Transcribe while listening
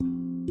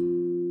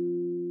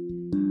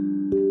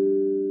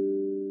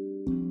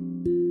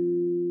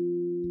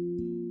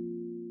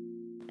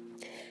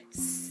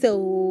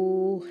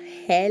So,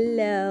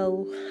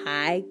 hello,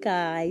 hi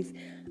guys.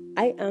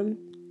 I am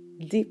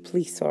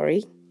deeply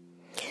sorry.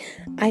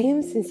 I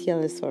am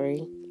sincerely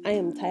sorry. I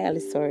am entirely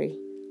sorry.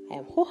 I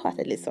am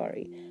wholeheartedly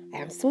sorry. I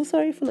am so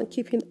sorry for not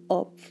keeping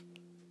up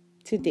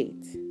to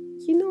date.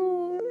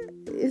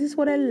 This is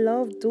what I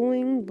love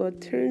doing,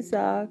 but turns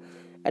out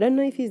I don't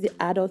know if it's the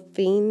adult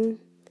thing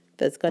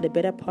that's got a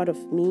better part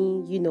of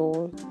me.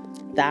 The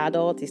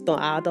adult is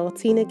not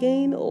adulting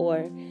again,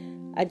 or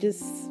I'm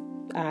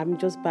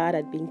just bad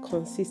at being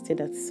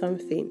consistent at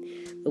something.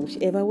 But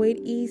whichever way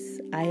it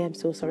is, I am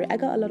so sorry. I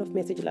got a lot of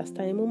messages last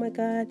time. Oh my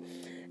God.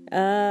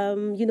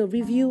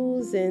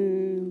 Reviews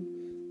and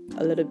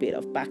a little bit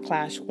of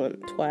backlash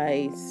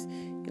twice.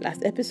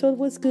 Last episode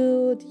was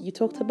good. You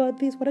talked about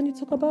this. Why don't you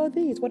talk about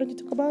this? Why don't you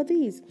talk about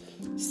this?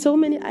 So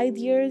many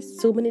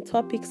ideas, so many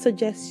topic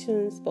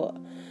suggestions. But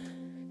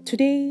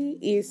today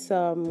is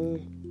I'm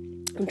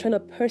trying to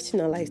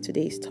personalize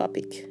today's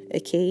topic,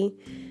 okay?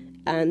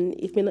 And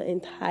it may not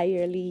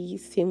entirely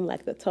seem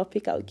like the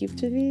topic I'll give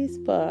to this,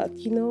 but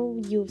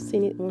you've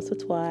seen it once or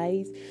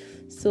twice.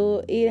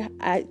 So it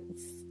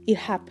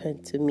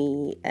happened to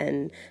me,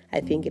 and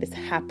I think it has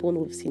happened.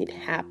 We've seen it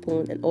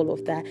happen and all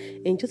of that.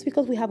 And just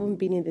because we haven't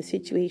been in the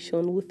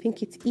situation, we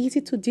think it's easy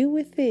to deal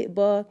with it.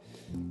 But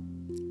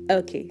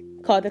okay,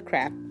 call the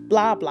crap,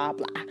 blah, blah,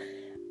 blah.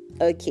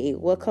 Okay,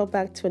 welcome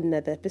back to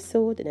another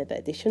episode, another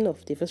edition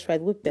of Divas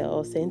Ride with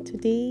Bells. And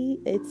today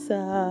it's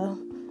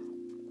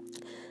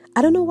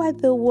I don't know why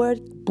the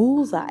word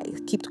bullseye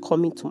keeps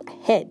coming to my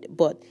head,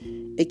 but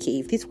okay,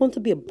 if this wants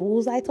to be a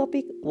bullseye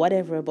topic,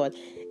 whatever, but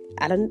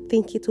I don't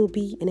think it will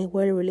be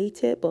anywhere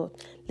related, but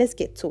let's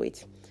get to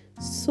it.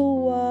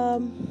 So,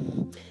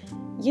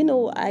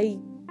 I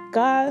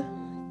got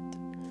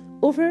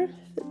over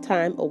the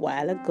time a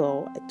while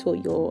ago, I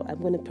told you I'm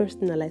going to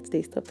personalize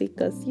today's topic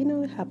because,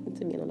 it happened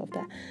to me and all of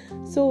that.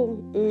 So,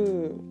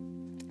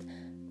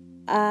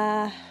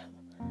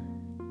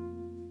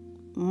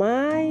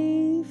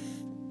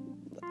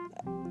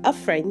 a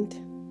friend,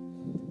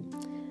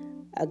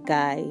 a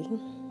guy,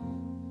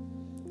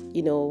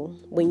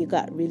 when you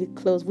got really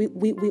close, we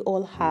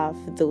all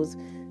have those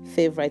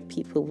favorite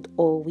people.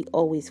 We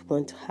always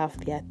want to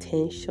have their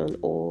attention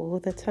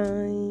all the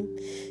time.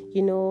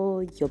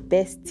 Your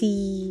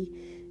bestie,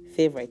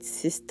 favorite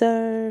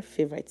sister,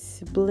 favorite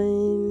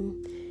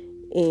sibling,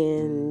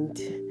 and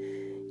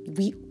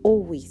we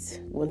always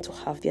want to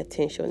have the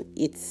attention.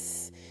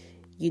 It's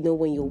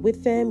when you're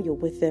with them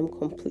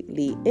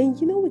completely. And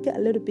we get a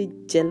little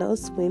bit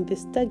jealous when they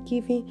start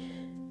giving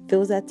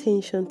those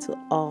attention to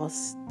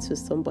us, to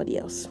somebody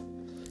else.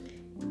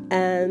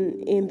 And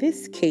in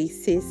these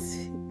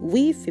cases,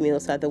 we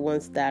females are the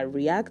ones that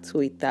react to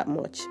it that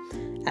much.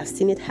 I've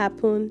seen it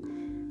happen,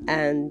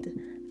 and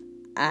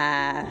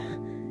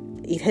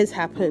it has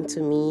happened to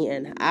me,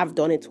 and I've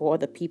done it to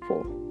other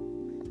people.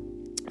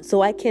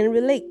 So I can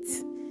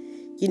relate.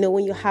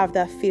 When you have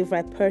that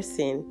favorite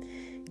person,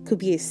 could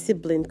be a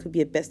sibling, could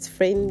be a best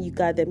friend. You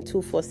got them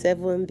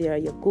 24/7. They are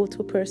your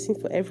go-to person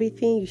for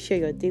everything. You share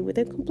your day with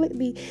them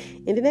completely.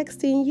 And the next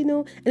thing,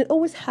 and it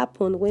always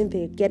happens when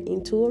they get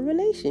into a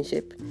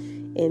relationship.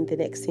 And the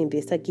next thing,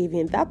 they start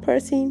giving that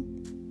person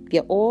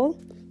their all.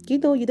 You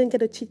don't get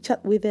to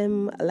chit-chat with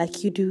them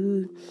like you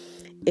do.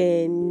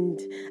 And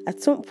at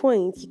some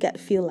point, you get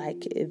feel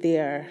like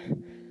they're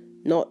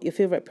not your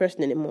favorite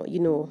person anymore.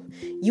 You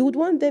would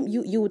want them,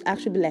 you would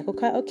actually be like,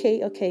 okay,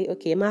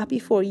 I'm happy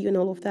for you and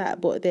all of that,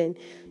 but then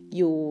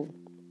you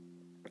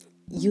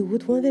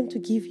would want them to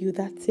give you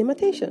that same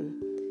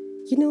attention,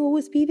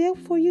 always be there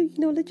for you,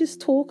 let's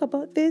just talk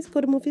about this,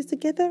 go to movies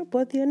together,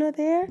 but they're not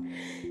there.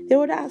 They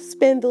would have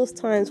spend those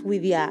times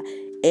with your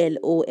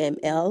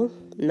LOML.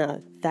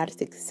 Now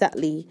that's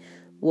exactly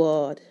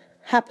what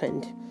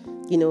happened.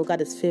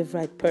 Got his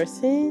favorite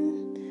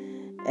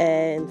person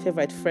and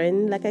favorite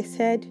friend, like I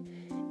said.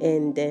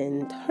 And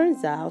then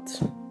turns out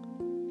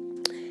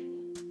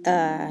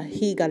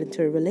he got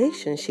into a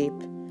relationship,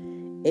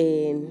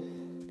 and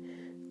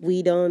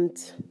we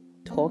don't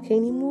talk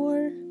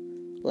anymore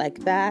like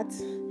that.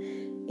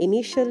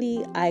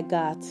 Initially, I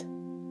got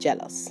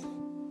jealous.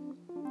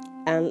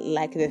 And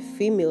like the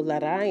female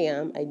that I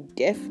am, I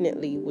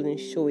definitely wouldn't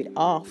show it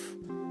off.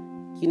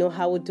 You know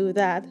how we do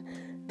that?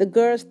 The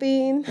girls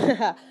thing,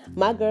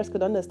 my girls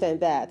could understand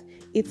that.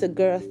 It's a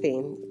girl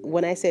thing.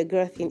 When I say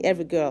girl thing,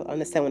 every girl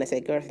understand when I say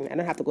girl thing. I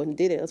don't have to go into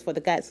details for the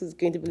guys who's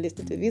going to be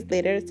listening to this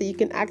later. So you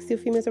can ask your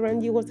females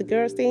around you what's the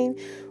girl thing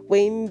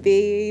when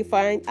they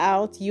find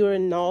out you're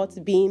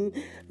not being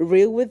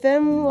real with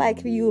them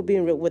like you've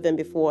been real with them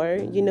before.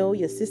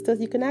 Your sisters,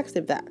 you can ask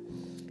them that.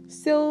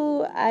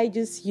 So I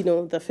just,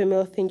 the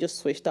female thing just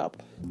switched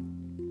up.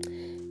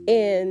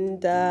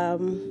 And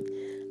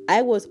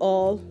I was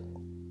all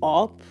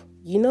up.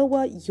 You know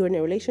what? You're in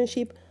a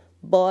relationship,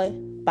 boy,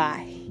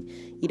 bye.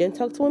 You don't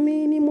talk to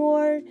me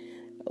anymore.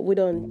 We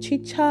don't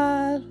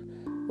chit-chat.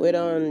 We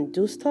don't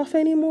do stuff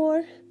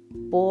anymore.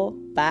 Boy,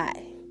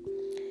 bye.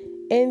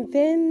 And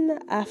then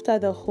after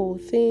the whole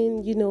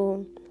thing,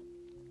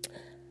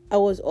 I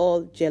was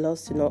all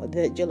jealous,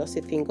 the jealousy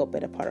thing got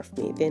better part of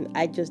me. Then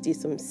I just did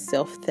some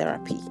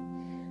self-therapy.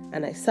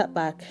 And I sat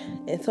back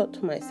and thought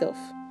to myself,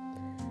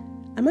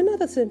 am I not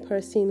the same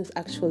person who's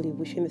actually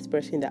wishing this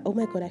person that, oh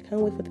my God, I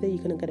can't wait for the day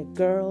you're going to get a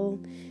girl,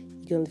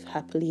 you're going to live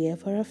happily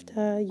ever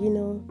after,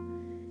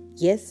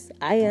 Yes,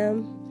 I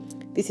am.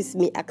 This is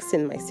me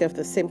asking myself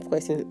the same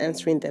question and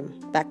answering them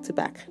back to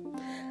back.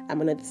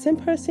 I'm not the same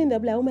person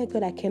that'll be like, oh my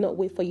God, I cannot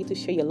wait for you to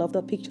share your loved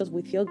up pictures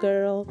with your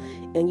girl.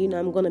 And,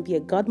 I'm going to be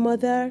a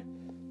godmother.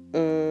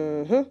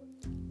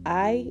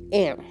 I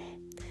am.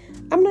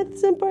 I'm not the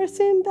same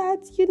person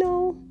that,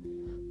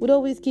 would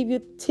always give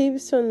you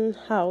tips on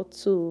how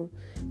to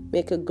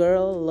make a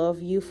girl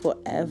love you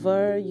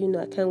forever.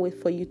 I can't wait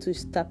for you to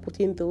start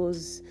putting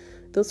those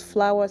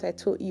flowers I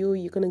told you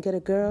you're going to get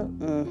a girl.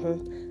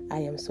 I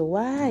am. So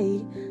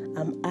why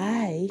am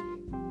I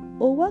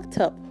all worked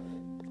up?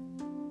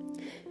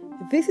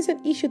 This is an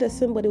issue that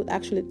somebody would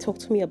actually talk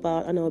to me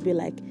about, and I'll be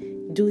like,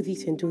 do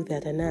this and do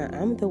that. And now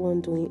I'm the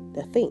one doing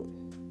the thing.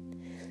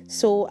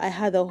 So I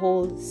had a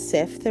whole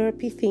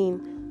self-therapy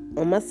thing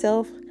on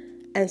myself,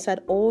 answered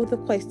all the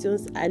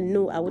questions I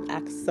knew I would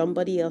ask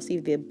somebody else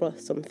if they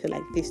brought something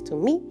like this to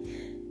me.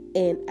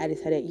 And I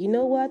decided, you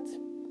know what?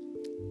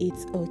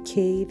 It's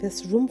okay.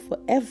 There's room for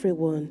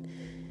everyone.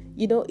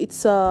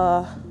 It's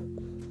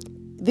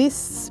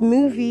this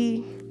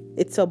movie.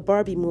 It's a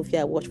Barbie movie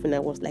I watched when I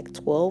was like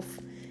 12.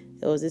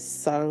 There was this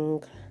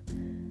song.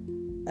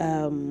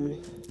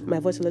 My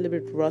voice is a little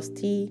bit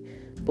rusty,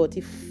 but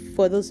if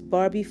for those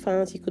Barbie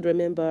fans, you could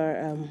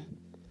remember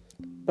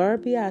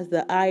Barbie as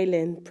the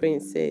island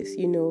princess.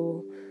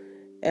 What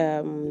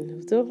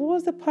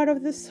was the part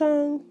of the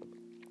song?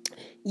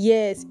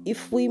 Yes,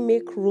 if we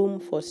make room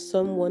for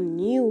someone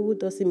new,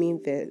 doesn't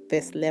mean that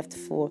there's left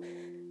for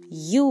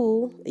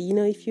you.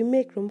 If you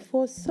make room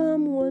for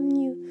someone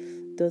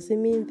new,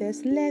 doesn't mean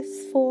there's less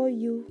for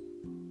you.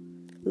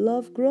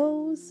 Love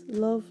grows,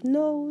 love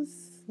knows,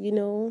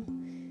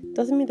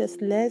 doesn't mean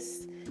there's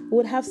less. We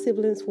would have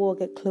siblings who all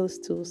get close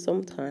to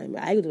sometime.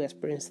 I do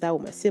experience that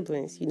with my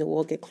siblings, we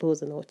all get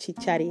close and all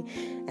chit-chatty.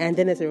 And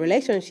then there's a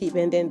relationship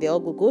and then they all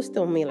go ghost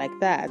on me like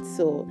that.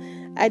 So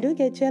I do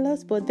get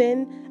jealous. But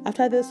then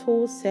after this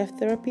whole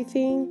self-therapy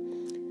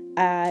thing,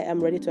 I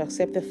am ready to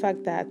accept the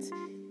fact that,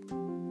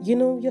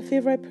 your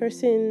favorite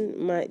person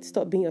might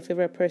stop being your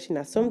favorite person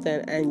at some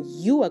time, and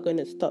you are going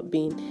to stop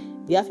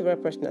being their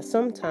favorite person at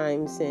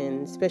sometimes,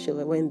 and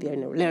especially when they're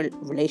in a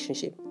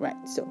relationship, right?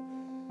 So,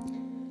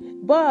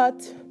 but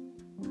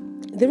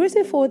the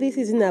reason for this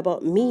isn't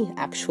about me,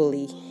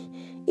 actually.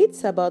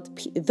 It's about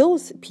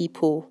those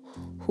people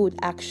who'd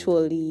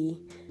actually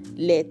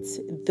let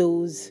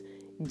those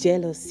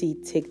jealousy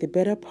take the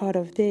better part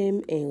of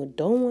them and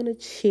don't want to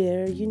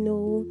share,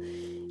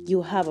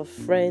 You have a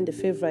friend, a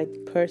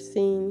favorite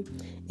person,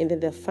 and then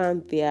they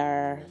found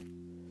their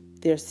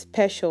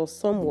special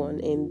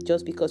someone, and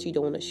just because you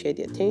don't want to share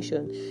the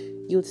attention,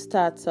 you'd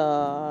start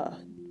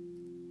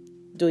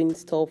doing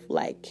stuff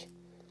like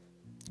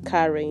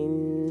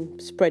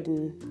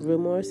spreading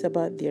rumors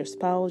about their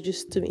spouse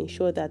just to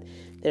ensure that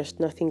there's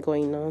nothing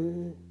going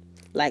on.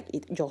 Like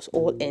it just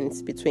all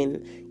ends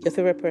between your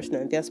favorite person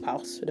and their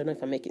spouse. I don't know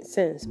if I'm making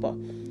sense, but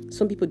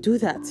some people do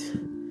that,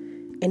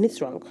 and it's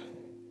wrong.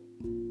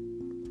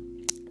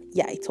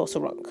 Yeah, it's also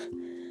wrong.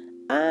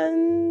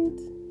 And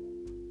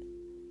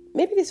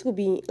maybe this will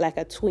be like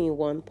a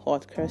 2-in-1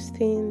 podcast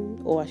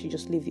thing, or I should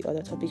just leave the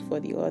other topic for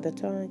the other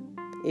time.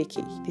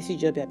 Okay, this is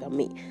just about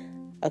me.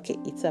 Okay,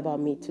 it's about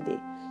me today.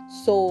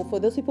 So for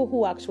those people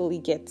who actually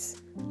get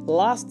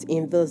lost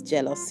in those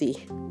jealousy,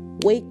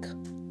 wake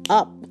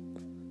up.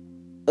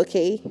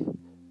 Okay,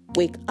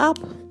 wake up.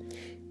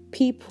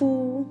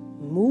 People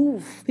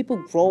move.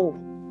 People grow.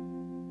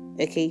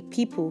 Okay,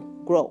 people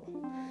grow.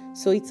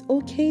 So it's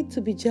okay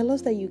to be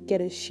jealous that you get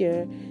to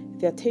share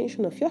the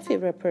attention of your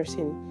favorite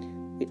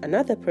person with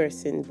another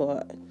person.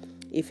 But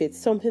if it's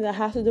something that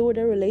has to do with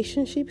a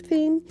relationship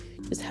thing,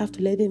 you just have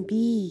to let them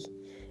be.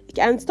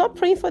 And stop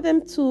praying for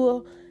them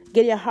to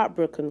get your heart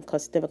broken,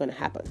 because it's never going to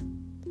happen.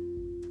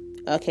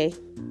 Okay?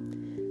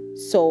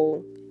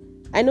 So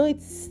I know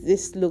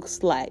this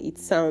looks like it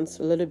sounds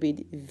a little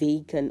bit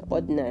vague and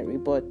ordinary,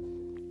 but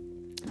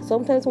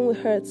sometimes when we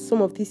heard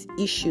some of these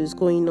issues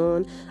going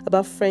on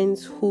about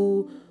friends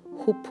who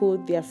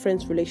put their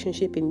friend's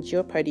relationship in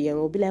jeopardy, and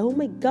will be like, oh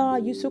my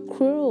God, you're so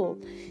cruel.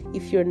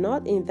 If you're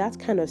not in that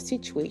kind of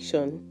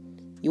situation,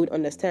 you would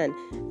understand.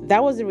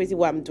 That was the reason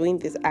why I'm doing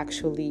this,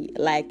 actually.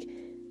 Like,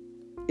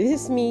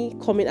 this is me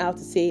coming out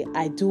to say,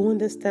 I do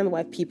understand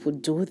why people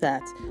do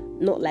that.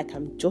 Not like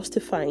I'm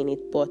justifying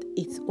it, but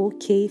it's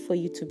okay for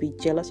you to be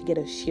jealous. You get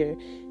to share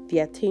the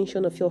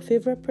attention of your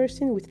favorite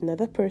person with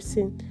another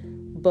person,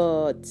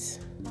 but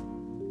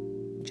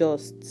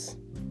just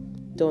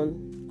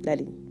don't let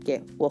it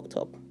get worked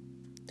up.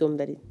 Don't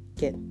let it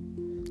get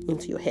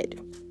into your head.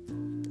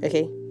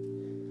 Okay?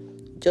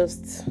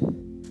 Just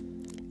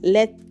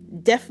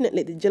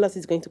definitely the jealousy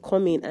is going to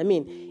come in. I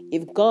mean,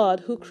 if God,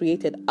 who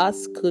created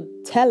us, could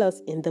tell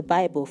us in the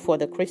Bible for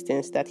the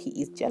Christians that he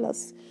is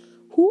jealous,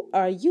 who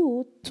are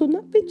you to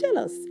not be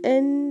jealous?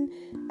 And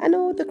I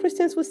know the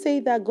Christians will say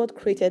that God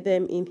created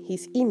them in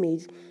his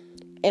image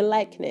and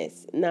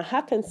likeness. Now,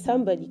 how can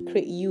somebody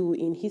create you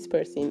in his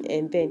person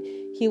and then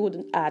he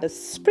wouldn't add a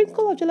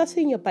sprinkle of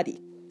jealousy in your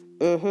body?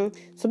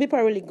 So people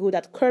are really good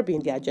at curbing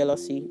their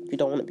jealousy. You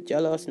don't want to be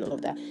jealous and all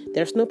of that.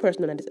 There's no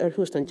person on this earth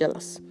who's not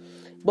jealous.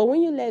 But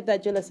when you let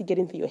that jealousy get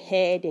into your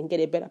head and get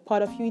a better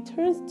part of you, it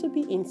turns to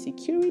be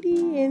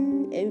insecurity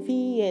and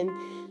envy and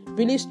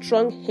really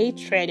strong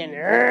hatred and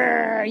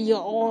you're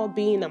all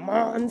being a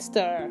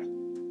monster.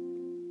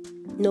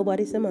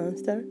 Nobody's a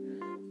monster,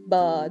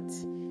 but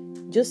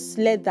just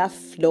let that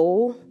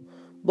flow.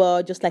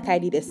 But just like I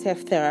did a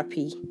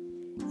self-therapy,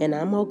 and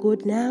I'm all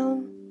good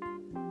now.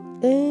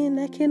 And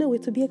I can't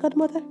wait to be a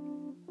godmother.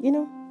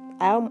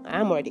 I'm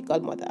already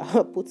godmother.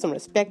 I'll put some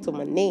respect to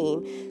my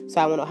name. So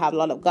I want to have a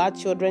lot of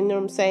godchildren, you know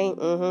what I'm saying?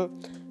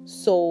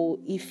 So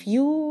if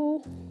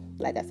you,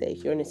 like I said,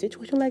 if you're in a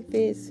situation like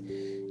this,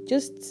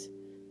 just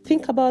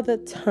think about the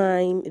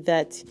time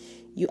that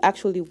you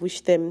actually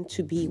wish them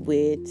to be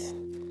with,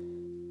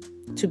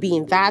 to be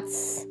in that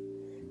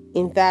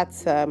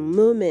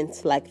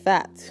moment like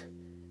that.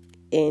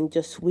 And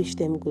just wish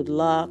them good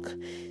luck.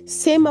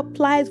 Same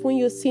applies when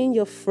you're seeing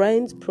your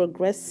friends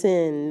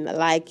progressing.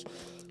 Like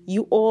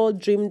you all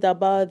dreamed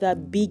about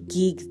that big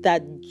gigs,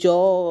 that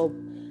job,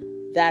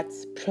 that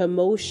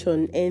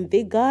promotion, and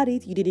they got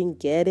it. You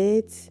didn't get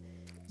it.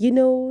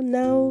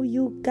 Now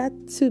you got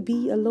to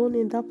be alone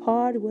in that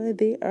part where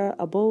they are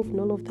above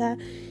and all of that.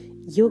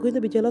 You're going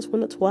to be jealous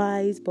one or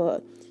twice,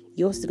 but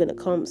yours is going to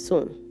come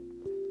soon.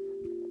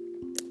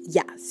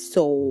 Yeah,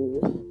 so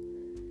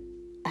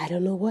I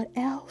don't know what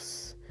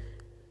else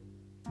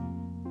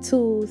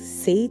to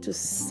say to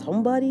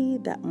somebody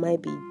that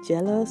might be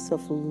jealous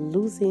of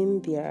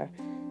losing their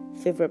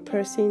favorite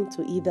person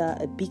to either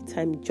a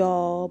big-time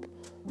job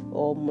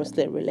or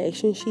mostly a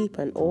relationship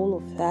and all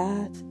of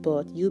that.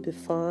 But you'll be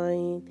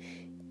fine.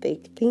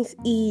 Take things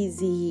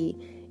easy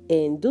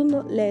and do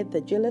not let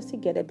the jealousy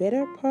get a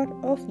better part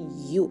of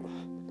you.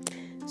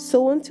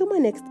 So until my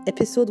next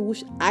episode,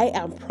 which I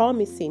am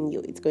promising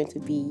you it's going to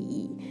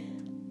be...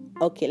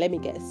 Okay, let me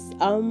guess.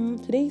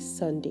 Today's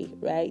Sunday,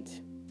 right?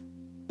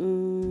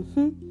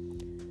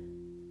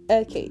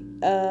 Okay.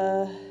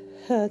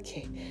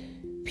 Okay.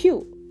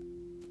 Phew.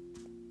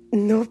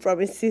 No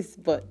promises,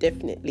 but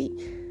definitely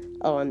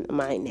on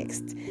my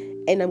next.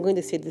 And I'm going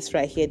to say this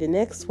right here. The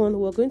next one,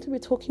 we're going to be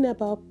talking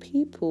about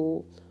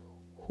people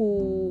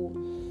who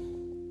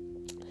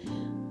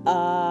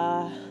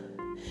I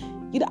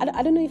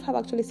don't know if I've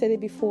actually said it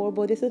before,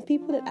 but there's some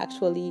people that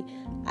actually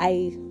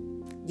I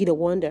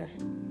wonder.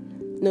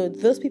 No,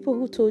 those people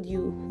who told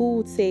you, who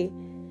would say,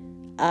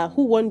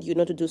 who warned you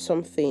not to do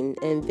something,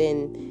 and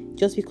then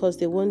just because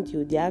they warned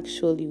you, they're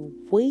actually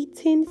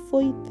waiting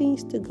for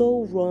things to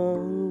go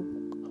wrong.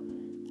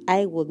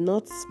 I will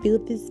not spill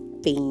these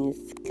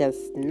beans because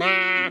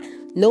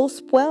no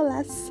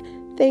spoilers.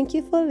 Thank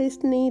you for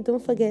listening.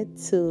 Don't forget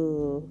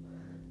to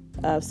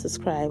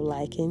subscribe,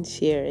 like, and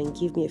share, and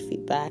give me a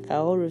feedback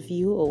or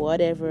review or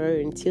whatever.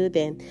 Until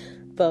then,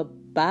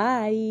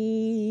 bye-bye.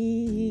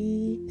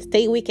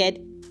 Stay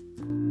wicked.